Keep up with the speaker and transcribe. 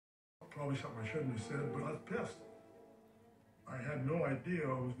Probably something I shouldn't have said, but I was pissed. I had no idea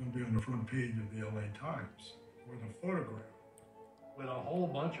I was going to be on the front page of the LA Times with a photograph. With a whole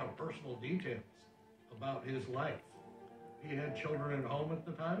bunch of personal details about his life. He had children at home at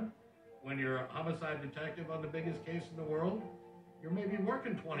the time. When you're a homicide detective on the biggest case in the world, you're maybe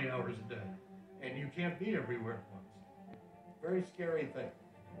working 20 hours a day, and you can't be everywhere at once. Very scary thing.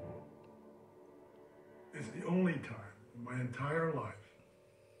 It's the only time in my entire life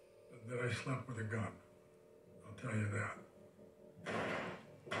that I slept with a gun. I'll tell you that.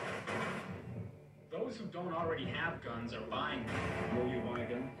 Those who don't already have guns are buying them. Will you buy a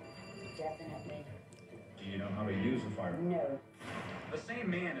gun? Definitely. Do you know how to use a firearm? No. The same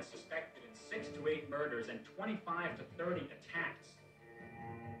man is suspected in 6 to 8 murders and 25 to 30 attacks.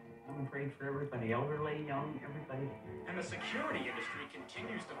 I'm afraid for everybody, elderly, young, everybody. And the security industry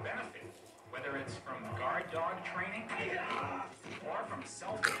continues to benefit, whether it's from guard dog training or from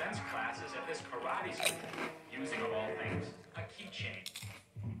self-defense classes at this karate school, using, of all things, a keychain.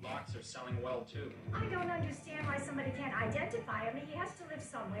 Locks are selling well, too. I don't understand why somebody can't identify him. He has to live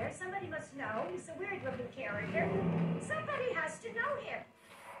somewhere. Somebody must know. He's a weird-looking character. Somebody has to know him.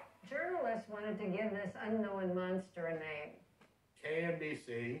 Journalists wanted to give this unknown monster a name.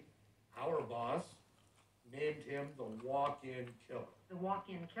 KNBC, our boss, named him the walk-in killer. The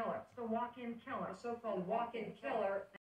walk-in killer. The walk-in killer. The so-called walk-in killer